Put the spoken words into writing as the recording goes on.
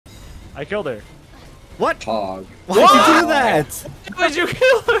I killed her. What? Hog. Why'd you do that? Why'd you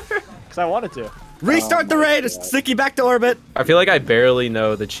kill her? Because I wanted to. Restart the raid. God. Sticky back to orbit. I feel like I barely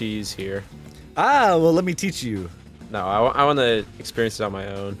know the cheese here. Ah, well, let me teach you. No, I want to experience it on my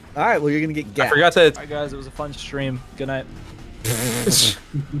own. All right, well, you're gonna get I gapped. forgot to. Alright, guys, it was a fun stream. Good night.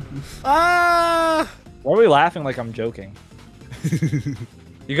 Ah! Why are we laughing like I'm joking?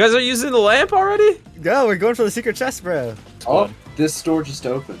 You guys are using the lamp already? Go, we're going for the secret chest, bro. Oh, this store just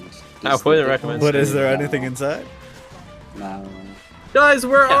opened. I wouldn't recommend. But is there anything inside? No. Guys,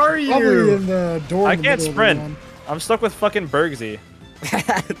 where are Probably you? in the door. I in the can't middle of sprint. one. I'm stuck with fucking Bergsy.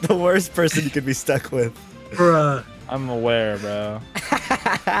 The worst person you could be stuck with. Bruh. I'm aware, bro.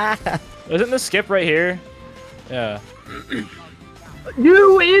 Isn't the skip right here? Yeah.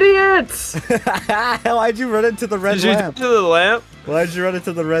 You idiots! Why'd you run into the red Did you lamp? to the lamp? Why'd you run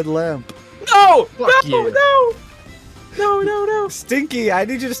into the red lamp? No! Fuck no! you. No! No! No! No! Stinky, I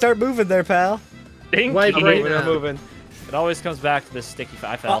need you to start moving there, pal. Stinky. Wait, right we're now. not moving. It always comes back to this sticky.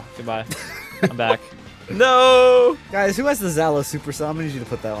 I fell. Goodbye. I'm back. No! Guys, who has the Zalo Super Saw? I'm gonna need you to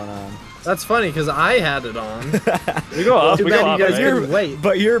put that one on. That's funny because I had it on. We go up. Too We bad go you up. guys right? couldn't wait.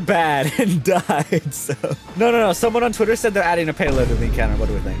 But you're bad and died, so. No. Someone on Twitter said they're adding a payload to the encounter. What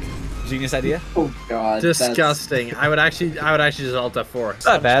do we think? Genius idea? Oh god. Disgusting. I would actually just alt F4. It's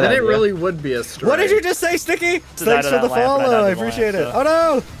not a bad Then it idea. really would be a stray. What did you just say, Sticky? To die Thanks to for the that lamp, and I follow. died I to the appreciate lamp, it. so. Oh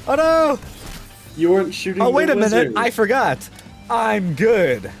no! Oh no! You weren't shooting. Oh wait the a minute! wizard. I forgot. I'm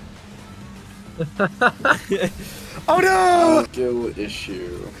good. Oh no! Skill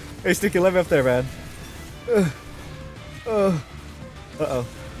issue. Hey, Sticky, let me up there, man. Uh-oh.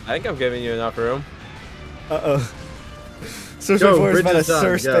 I think I'm giving you enough room. Uh-oh. Search Go, 4 is bridge about a is done,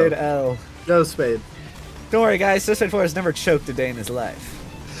 Sir go. Spade L. Go, Spade. Don't worry, guys. Sir Spade 4 has never choked a day in his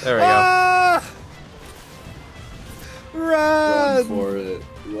life. There we go. Ah! Run Run! for it.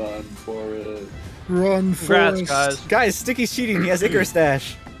 Run for it. Run, Congrats, Forrest. guys. Guys, Sticky's cheating. He has Icarus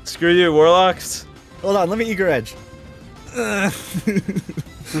Dash. Screw you, Warlocks. Hold on, let me Eager Edge. Ugh.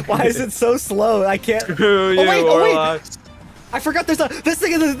 Why is it so slow? I can't. Screw you, Oh, wait. Warlocks. I forgot there's a this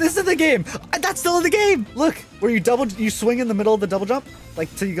is in the game. That's still in the game. Look, where you swing in the middle of the double jump,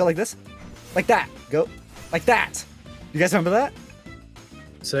 like till you go like this, like that. Go, like that. You guys remember that?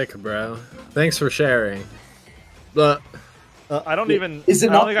 Sick, bro. Thanks for sharing. But I don't even. Is it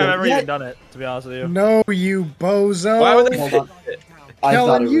I don't not think I've built ever yet? even done it. To be honest with you. no, you bozo. Why would they? Hold on. I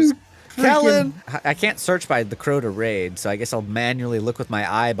thought Kellen, it was. you Kellen! I can't search by the Crota raid, so I guess I'll manually look with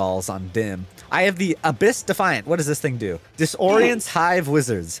my eyeballs on dim. I have the Abyss Defiant. What does this thing do? Disorients Hive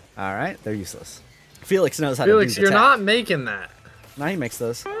Wizards. All right, they're useless. Felix knows how Felix, to do you're the not making that. Now he makes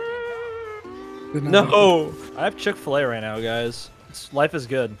those. No. I have Chick-fil-A right now, guys. Life is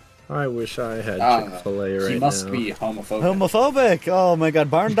good. I wish I had Ah, Chick-fil-A right He must now. be homophobic. Homophobic. Oh my god,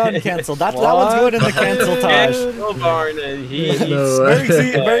 Barndon canceled. That one's going in the cancel taj. Cancel Barndon. He eats. No.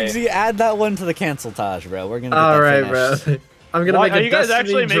 Bergsy, add that one to the cancel taj, bro. We're gonna get All that right, finished. bro. I'm gonna Why, make a are you guys Destiny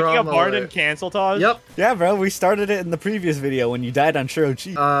actually making a drama Barndon alert. cancel, Taj? Yep. Yeah, bro. We started it in the previous video when you died on Shuro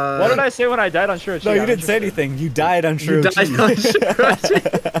Chi. What did I say when I died on Shuro? No, you didn't say anything. You died on You Shuro died on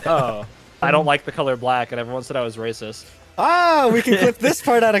Shiro. Oh. I don't like the color black, and everyone said I was racist. Ah, we can clip this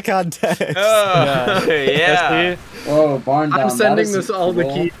part out of context. Oh, yeah. Whoa, Barndon. I'm that sending is this all to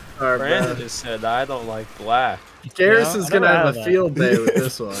cool. Keith. Brandon just said I don't like black. Garrus Yeah, is I gonna never have had a that. field day with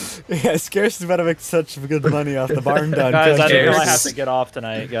this one. Yeah, Scarce is about to make such good money off the Barndon. Guys, I think I cares? have to get off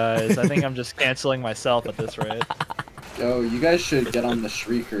tonight, guys. I think I'm just canceling myself at this rate. Yo, you guys should get on the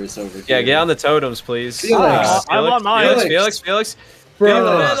Shriekers over here. Yeah, get on the totems, please. Felix. I'm on mine. Felix. Bro. Get in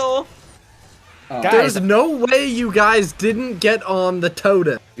the middle. Oh, Guys, There's no way you guys didn't get on the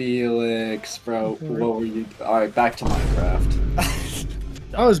totem. Felix, bro. What were you? All right, back to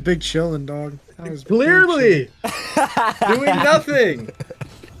Minecraft. I was big chillin', dog. I was Clearly doing nothing.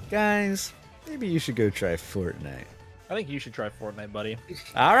 guys, maybe you should go try Fortnite. I think you should try Fortnite, buddy.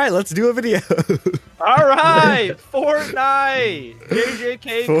 All right, let's do a video. All right, Fortnite,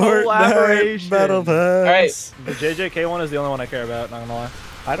 JJK Fortnite collaboration. Battle Pass. All right. The JJK one is the only one I care about. Not gonna lie.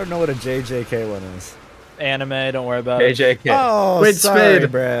 I don't know what a JJK one is. Anime, don't worry about it. JJK. Oh, Wait, sorry,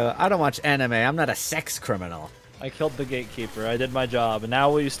 Spade. bro. I don't watch anime. I'm not a sex criminal. I killed the gatekeeper. I did my job. And now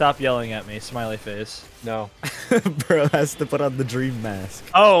will you stop yelling at me? Smiley face. No. Bro has to put on the dream mask.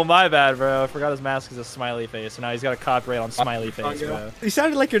 Oh, my bad, bro. I forgot his mask is a smiley face, and now he's got a copyright on smiley face, bro. You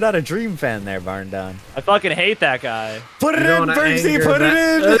sounded like you're not a Dream fan there, Barndon. I fucking hate that guy. Put it in, wanna Bergsy, anger put it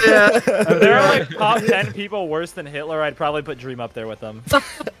in! If there are like top 10 people worse than Hitler, I'd probably put Dream up there with them.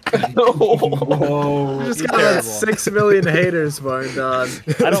 Whoa. You just He's got terrible. 6 million haters,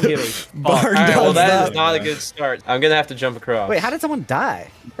 Barndon. I don't give a fuck. Barndon's Alright, well that is up. not a good start. I'm gonna have to jump across. Wait, how did someone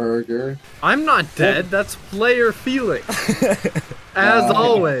die? Burger. I'm not dead. That's player Felix. As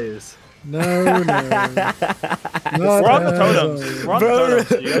always. No, no. We're on the totems. We're on the totems.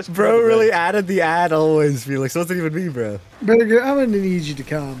 So you guys can Bro put it really in. added the ad always, Felix. What's it even mean, bro? Burger, I'm gonna need you to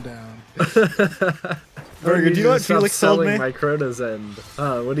calm down. Burger, do you know what Stop Felix told selling me? my Crota's end.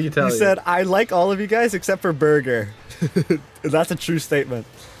 What do you tell He you? said, I like all of you guys except for Burger. That's a true statement.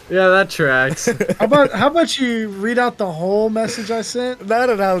 Yeah, that tracks. How about you read out the whole message I sent?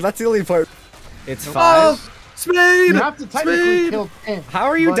 No. That's the only part. It's Oh, 5. Speed! You have to technically Speed! kill 10. How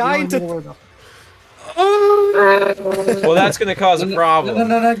are you but dying only to... need to- Well, that's gonna cause a problem.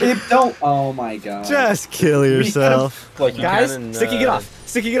 No, Gabe, don't. Oh my god. Just kill yourself. Like you Guys, can in, Sticky, get off.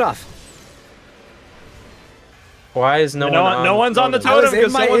 Sticky, get off. Why is no one on No one's on the totem? totem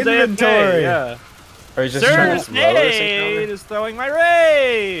because I was in my someone's AFK. inventory. Yeah. Are you just Sir trying to throw this Spade is throwing my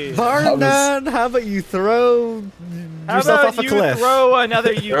raid. Barndon, how about you throw How yourself about off a you cliff? throw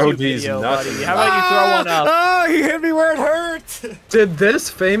another YouTube these video, nuts buddy? in How about you throw one up? Oh, he hit me where it hurt. Did this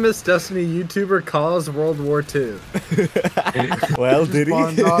famous Destiny YouTuber cause World War II? Well, did he?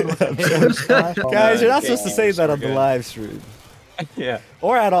 Spawned on with a hit and slash. Guys, you're not supposed to say Games that are on the good. live stream. Yeah.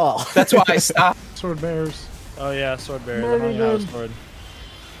 Or at all. That's why I stopped. Sword bears. Oh yeah, sword bear. Murder The Hung House them. sword.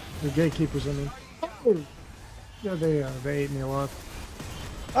 The gatekeepers, I mean. Oh. Yeah, they ate me alive.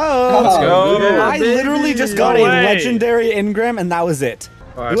 Oh, Let's go. Yeah, I baby. literally just got No a way. legendary engram, and that was it.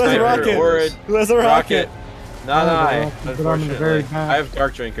 Oh, Who has a sniper, rocket? Orid, Who has a rocket? Not Oh, I, well, but I'm in the very unfortunately. back. I have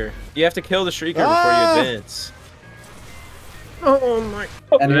Dark Drinker. You have to kill the Shrieker before Ah! you advance. Oh my.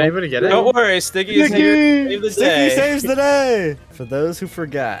 And Did anybody get it? Don't worry, Sticky is here to save the Sticky day. saves the day! For those who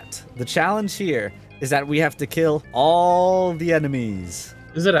forgot, the challenge here is that we have to kill all the enemies.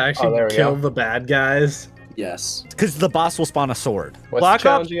 Is it Oh, actually there we kill go. the bad guys? Yes. Because the boss will spawn a sword. What's Black the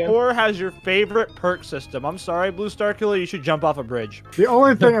Ops challenge again? 4 has your favorite perk system. I'm sorry, Blue Star Killer, you should jump off a bridge. The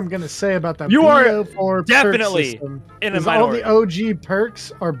only thing I'm gonna say about that You are BO4 perk definitely system in a is all minority. the OG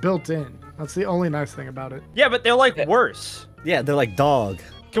perks are built in. That's the only nice thing about it. Yeah, but they're like worse. Yeah, they're like dog.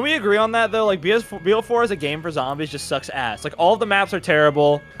 Can we agree on that though? Like BO4 as a game for zombies just sucks ass. Like all of the maps are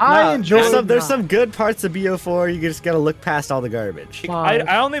terrible. I Nah, enjoy there's some good parts of BO4. You just gotta look past all the garbage. I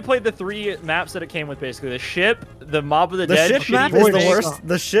only played the 3 maps that it came with basically. The ship, the Mob of the The Dead, ship shitty map is the remake. worst.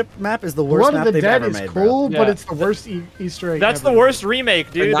 The ship map is the worst One map of the they've Dead ever is made, cool, bro. but Yeah. it's the worst Easter egg. That's ever. the worst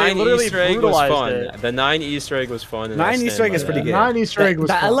remake, dude. The They 9 literally Easter egg was brutalized fun. it. The 9 Easter egg was fun. and I 9 stand Easter egg by is pretty that. good. 9 Easter egg was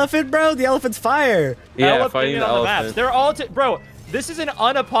The fun. elephant, bro. The elephant's fire. Yeah, Elephant fighting the on the maps. elephant. They're all bro. This is an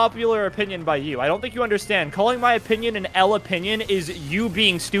unpopular opinion by you. I don't think you understand. Calling my opinion an L opinion is you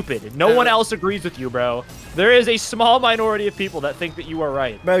being stupid. No one else agrees with you, bro. There is a small minority of people that think that you are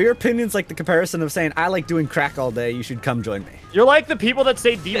right. Bro, your opinion's like the comparison of saying, I like doing crack all day. You should come join me. You're like the people that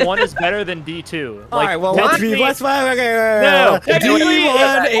say D1 is better than D2. Like, all right, well, technically- let's why. No, technically,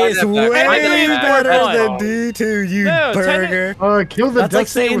 D1 is technically way it's better more than fun. D2, you No, burger. Kill the That's like Death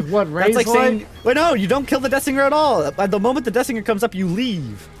saying, with what that's Ray's like saying, wait, no, you don't kill the Death Singer at all. At the moment the Death Singer comes up, you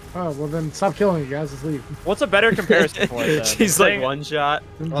leave. Oh, well then stop killing you guys. Let's leave. What's a better comparison for it? then? She's like Saying, one shot.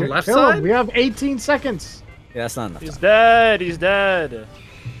 On left Kill him. side? We have 18 seconds. Yeah, that's not enough. He's dead. He's dead.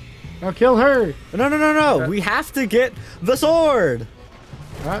 Now kill her. No. We have to get the sword.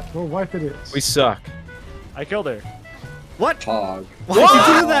 Alright, well, wipe it is. We suck. I killed her. What? Hog. Why'd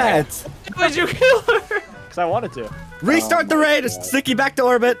you do that? Why did you kill her? Because I wanted to. Restart the my raid. God. Sticky back to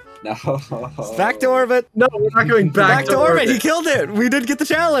orbit. No. Back to orbit. No, we're not going Back to orbit. He killed it. We did get the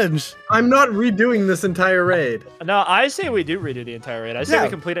challenge. I'm not redoing this entire raid. No, I say we do redo the entire raid. I say Yeah. we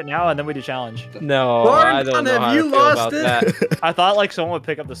complete it now and then we do challenge. No, Barndon, I don't know have how you to feel lost about it? that. I thought like someone would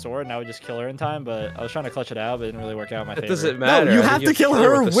pick up the sword and I would just kill her in time, but I was trying to clutch it out, but it didn't really work out in my It favor. doesn't matter. No, you I have think to kill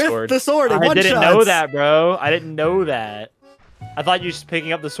her with the sword. in I one didn't shot. know that, bro. I didn't know that. I thought you just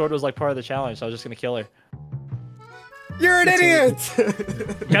picking up the sword was like part of the challenge, so I was just gonna kill her. You're an idiot.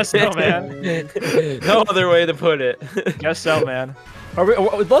 Guess so, man. No other way to put it. Guess so, man.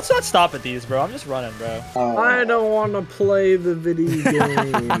 Let's not stop at these, bro. I'm just running, bro. Oh. I don't want to play the video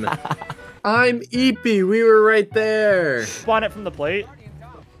game. I'm Eepy. We were right there. Spawn it from the plate.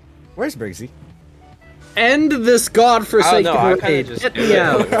 Where's Bergsy? End this godforsaken I kind raid. of just Get do me it.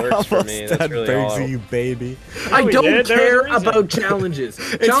 out. It works for Almost me. done, That's really all. Bergsy, you baby. I we don't did. There care was a reason. about challenges.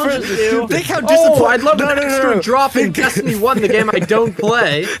 It's Challenges for- are stupid. Think how Oh, disappointed. I'd love No, an no, no, extra no. drop in Think- Destiny 1, the game I don't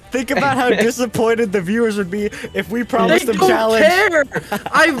play. Think about how disappointed the viewers would be if we They promised them don't challenge. care.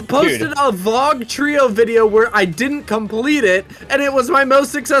 I posted a vlog trio video where I didn't complete it, and it was my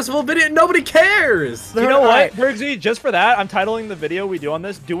most successful video. Nobody cares. You know what, Alright. Bergsy? Just for that, I'm titling the video we do on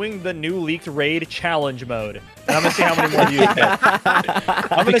this, doing the new leaked raid challenge mode. And I'm gonna see how many more you get. I'm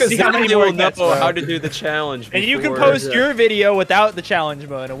gonna Because see how then many you more will it know gets, bro. how to do the challenge. And you can before- post your video without the challenge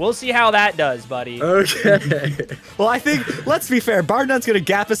mode, and we'll see how that does, buddy. Okay. Well, I think, let's be fair, Barndon's gonna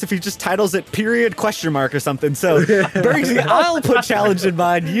gap us if he just titles it period question mark or something. So, Bergsy, I'll put challenge in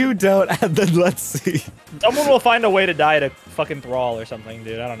mind, you don't, and then let's see. Someone will find a way to die to fucking thrall or something,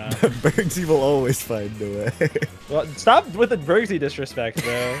 dude. I don't know. Bergsy will always find a way. Well, stop with the Bergsy disrespect,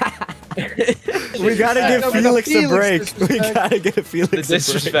 bro. We gotta give Stop with the Felix a Felix break. We disrespect. gotta give Felix The a break.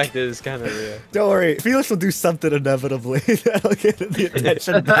 disrespect is kind of real. Don't worry, Felix will do something inevitably that'll get the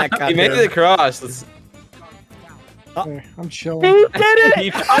attention back on He made him. it across. Let's... There, I'm chilling. Who did it? He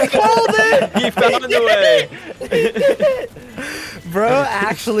found it. He found the way. Bro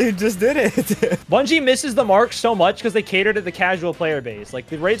actually just did it. Bungie misses the mark so much because they cater to the casual player base. Like,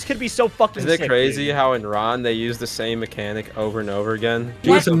 the raids could be so fucking Isn't it sick, crazy dude. how in Ron they use the same mechanic over and over again?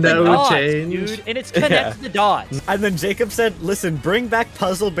 With That's no the dots, change. dude, and it's connected to dots. And then Jacob said, listen, bring back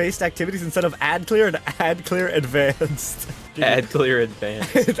puzzle-based activities instead of ad clear and ad clear advanced. Add clear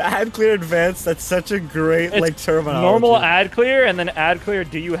advance. Ad clear advanced, that's such a great, It's like, terminology. Normal ad clear, and then ad clear,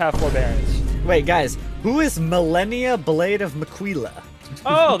 do you have forbearance? Wait, guys, who is Millennia Blade of Maquila?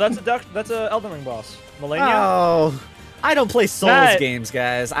 Oh, that's a Elden Ring boss. Millennia? Oh, I don't play Souls That games,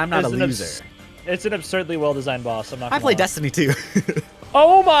 guys. I'm not a It's an loser. It's an absurdly well-designed boss. I'm not I gonna play lie. Destiny too.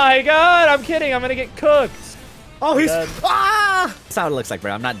 Oh my god, I'm kidding. I'm gonna get cooked. Oh, he's Dead. That's how it looks like,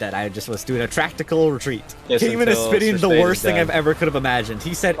 bro. I'm not dead. I just was doing a tactical retreat. Yes, Cayman is until spitting the Sustained worst thing dead. I've ever could have imagined.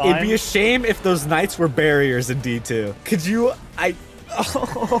 He said it'd be Fine. a shame if those knights were barriers in D2. Could you?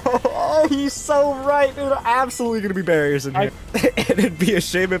 Oh, he's so right. They're absolutely gonna be barriers in here. And it'd be a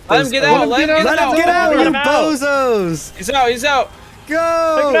shame if Let those. him get out. Let him Let him get out, Let you him out. bozos! He's out. He's out. Go!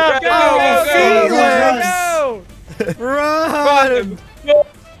 Go, Oh, go, Felix! go, Run! 5, 4,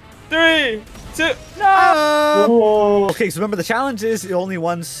 3, 2. Oh. Okay, so remember the challenge is only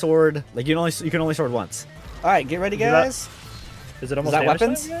one sword. Like you can only sword once. All right, get ready, guys. Is it almost that damage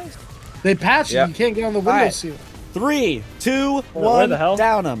weapons? time, guys? They patched Yeah. it. You can't get on the All right. windowsill. 3, 2, Where 1. the hell?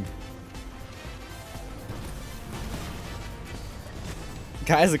 Down them.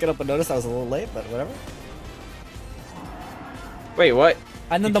 Guys, I get up and notice I was a little late, but whatever. Wait, what?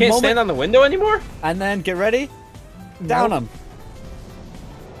 And then You the can't moment, stand on the window anymore? and then get ready. Down Nope. him.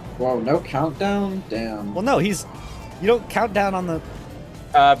 Whoa, no countdown? Damn. Well, no, you don't count down on the.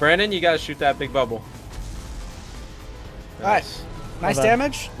 Brandon, you gotta shoot that big bubble. All right, nice Hold on.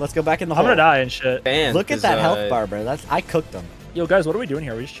 damage. Let's go back in the I'm hole. gonna die and shit. Bam, Look at 'cause, that health bar, bro. I cooked him. Yo, guys, what are we doing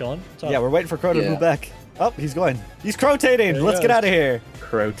here? Are we just chilling? What's up? Yeah, we're waiting for Crota to Yeah. move back. Oh, he's going. He's crotating. There Let's he get goes. out of here.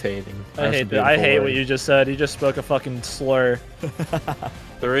 Rotating. I hate that. I hate what you just said. You just spoke a fucking slur.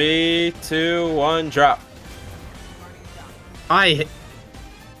 3, 2, 1, drop. I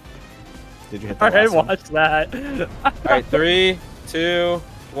Did you hit All that? right, last one? watch that. All right, 3, 2,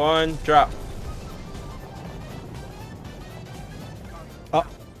 1, drop. Oh.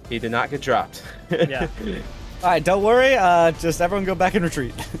 He did not get dropped. Yeah. All right, don't worry. Just everyone go back and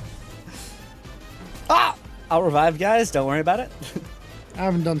retreat. Ah! I'll revive, guys. Don't worry about it. I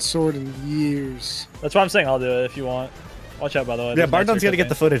haven't done sword in years. That's what I'm saying. I'll do it if you want. Watch out, by the way. Yeah, Those knights Barndon's are gonna get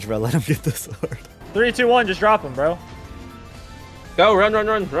the cooking. footage, bro. Let him get the sword. 3, 2, 1. Just drop him, bro. Go, run, run,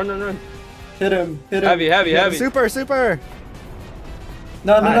 run, run, run, run. Hit him, hit him. Heavy, heavy, heavy. Super, super.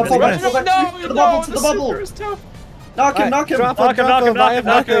 No, no, no, Alright, fall back, let's fall go. back. To the bubble, to the bubble. super is tough. Knock him, Alright, knock him. drop Knock him, knock him, I knock him, have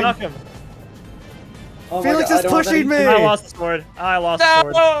knock him, nothing. knock him. Oh my Felix God, is I don't have pushing me. anything. I lost the sword. I lost the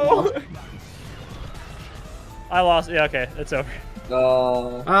sword. No! I lost. Yeah, okay. It's over.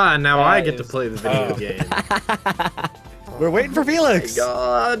 now I get to Guys. play the video game. We're waiting for Felix.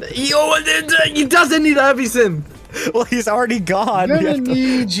 God, he doesn't need a heavy sim. Well, he's already gone. I'm We gonna have to-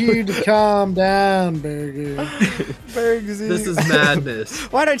 need you to calm down, Berger. Bergsy. This is madness.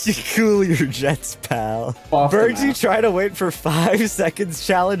 Why don't you cool your jets, pal? Off the Bergsy, map. try to wait for 5 seconds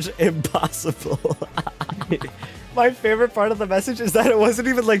challenge impossible. My favorite part of the message is that it wasn't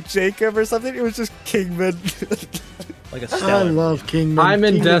even like Jacob or something. It was just Kingman. Like a I stellar. love Kingman. I'm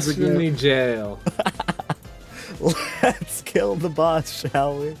in Kingman's a Destiny jail. Let's kill the boss,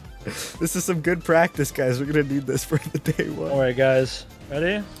 shall we? This is some good practice, guys. We're gonna need this for the day one. All right, guys.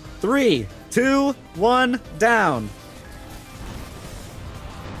 Ready? 3, 2, 1, down.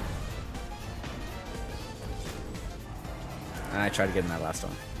 I tried to get in that last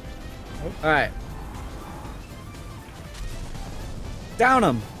one. All right. Down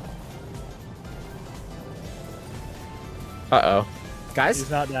him. Uh-oh. Guys? He's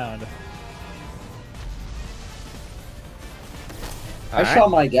not down. I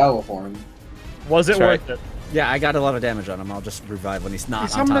shot my Gallahorn. Was it Sorry. worth it? Yeah, I got a lot of damage on him. I'll just revive when he's not He on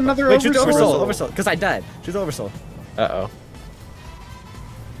top summoned of another Wait, shoot the Oversoul. Oversoul. Because I died. Shoot the Oversoul. Uh-oh.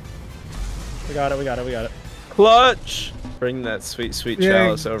 We got it. We got it. We got it. Clutch! Bring that sweet, sweet Yeah,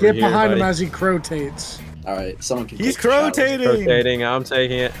 chalice over get here, behind buddy. him as he crotates. All right, someone can. He's take the chalice. crotating. Rotating, I'm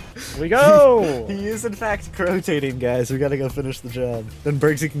taking it. We go. He is in fact crotating, guys. We gotta go finish the job. Then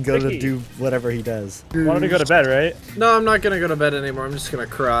Bergsy can go to Ricky. do whatever he does. Wanted to go to bed, right? No, I'm not gonna go to bed anymore. I'm just gonna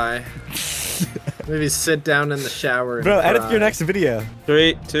cry. Maybe sit down in the shower. And Bro, edit cry. your next video.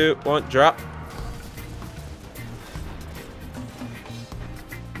 3, 2, 1, drop.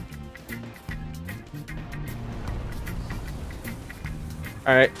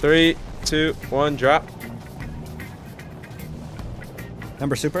 Alright, 3, 2, 1, drop.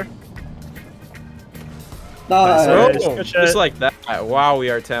 Number super? Nice. Oh, Good shit. just like that. Wow, we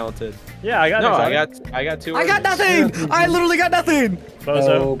are talented. Yeah, I got. No, an I got 2. I got nothing! I literally got nothing!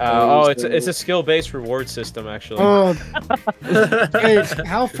 Bozo. It's a skill-based reward system, actually. Oh, hey,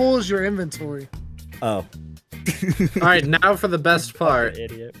 how full is your inventory? Oh. All right, now for the best part.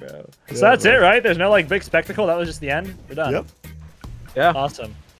 Idiot, bro. So that's it, right? There's no like big spectacle. That was just the end. We're done. Yep. Yeah. Awesome.